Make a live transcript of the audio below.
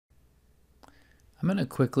I'm going to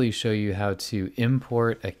quickly show you how to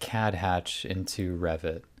import a CAD hatch into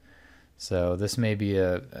Revit. So this may be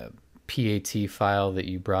a PAT file that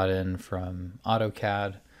you brought in from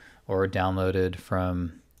AutoCAD or downloaded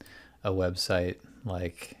from a website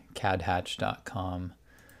like cadhatch.com.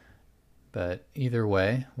 But either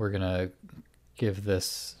way, we're going to give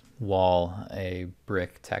this wall a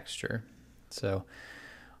brick texture. So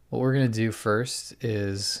what we're going to do first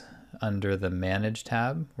is under the Manage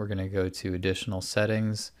tab, we're going to go to Additional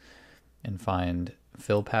Settings and find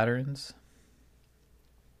Fill Patterns.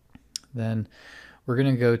 Then we're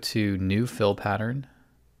going to go to New Fill Pattern,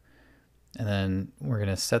 and then we're going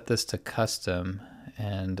to set this to Custom,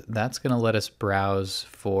 and that's going to let us browse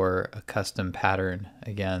for a custom pattern.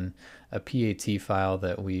 Again, a PAT file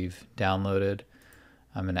that we've downloaded.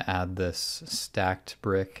 I'm going to add this stacked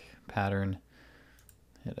brick pattern.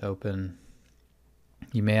 Hit open.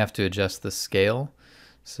 You may have to adjust the scale,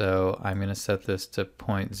 so I'm going to set this to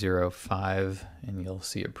 0.05, and you'll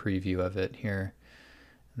see a preview of it here,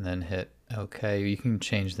 and then hit OK. You can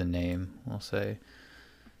change the name. We'll say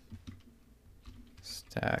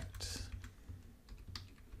stacked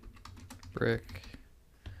brick.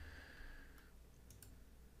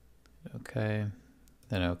 OK,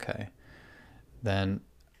 then OK. Then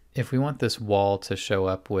if we want this wall to show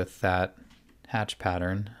up with that hatch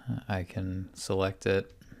pattern, I can select it,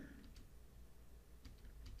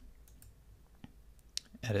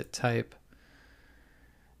 edit type,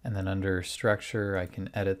 and then under structure I can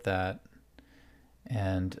edit that,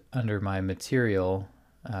 and under my material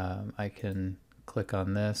I can click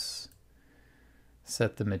on this,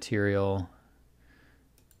 set the material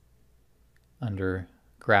under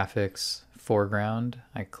graphics foreground.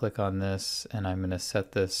 I click on this and I'm going to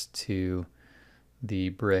set this to the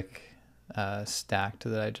brick stacked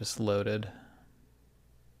that I just loaded.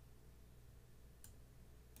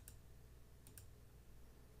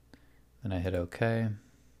 Then I hit OK.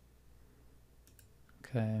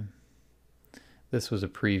 Okay. This was a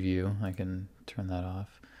preview. I can turn that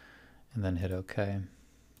off and then hit OK. And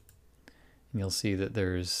you'll see that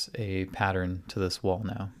there's a pattern to this wall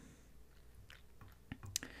now.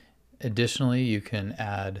 Additionally, you can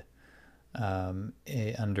add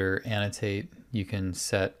under annotate, you can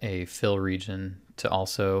set a fill region to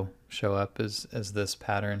also show up as this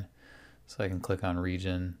pattern. So I can click on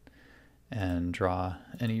region and draw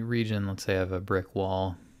any region. Let's say I have a brick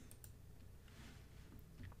wall.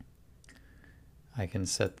 I can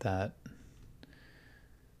set that.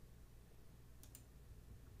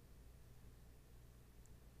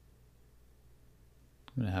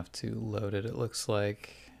 I'm gonna have to load it, it looks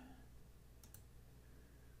like.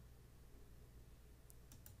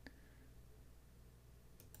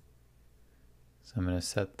 So I'm going to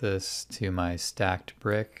set this to my stacked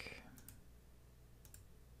brick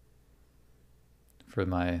for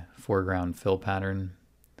my foreground fill pattern.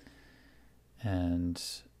 And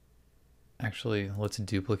actually, let's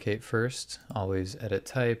duplicate first. Always edit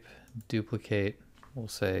type, duplicate. We'll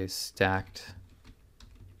say stacked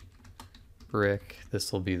brick.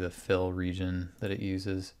 This will be the fill region that it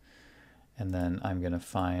uses. And then I'm going to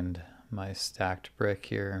find my stacked brick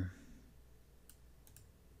here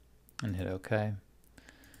and hit OK,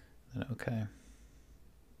 then OK.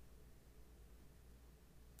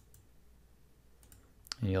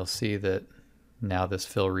 And you'll see that now this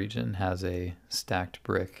fill region has a stacked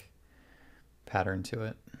brick pattern to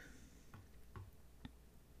it.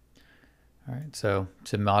 All right, so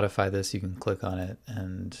to modify this, you can click on it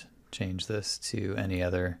and change this to any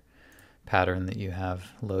other pattern that you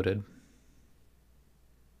have loaded.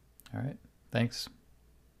 All right, thanks.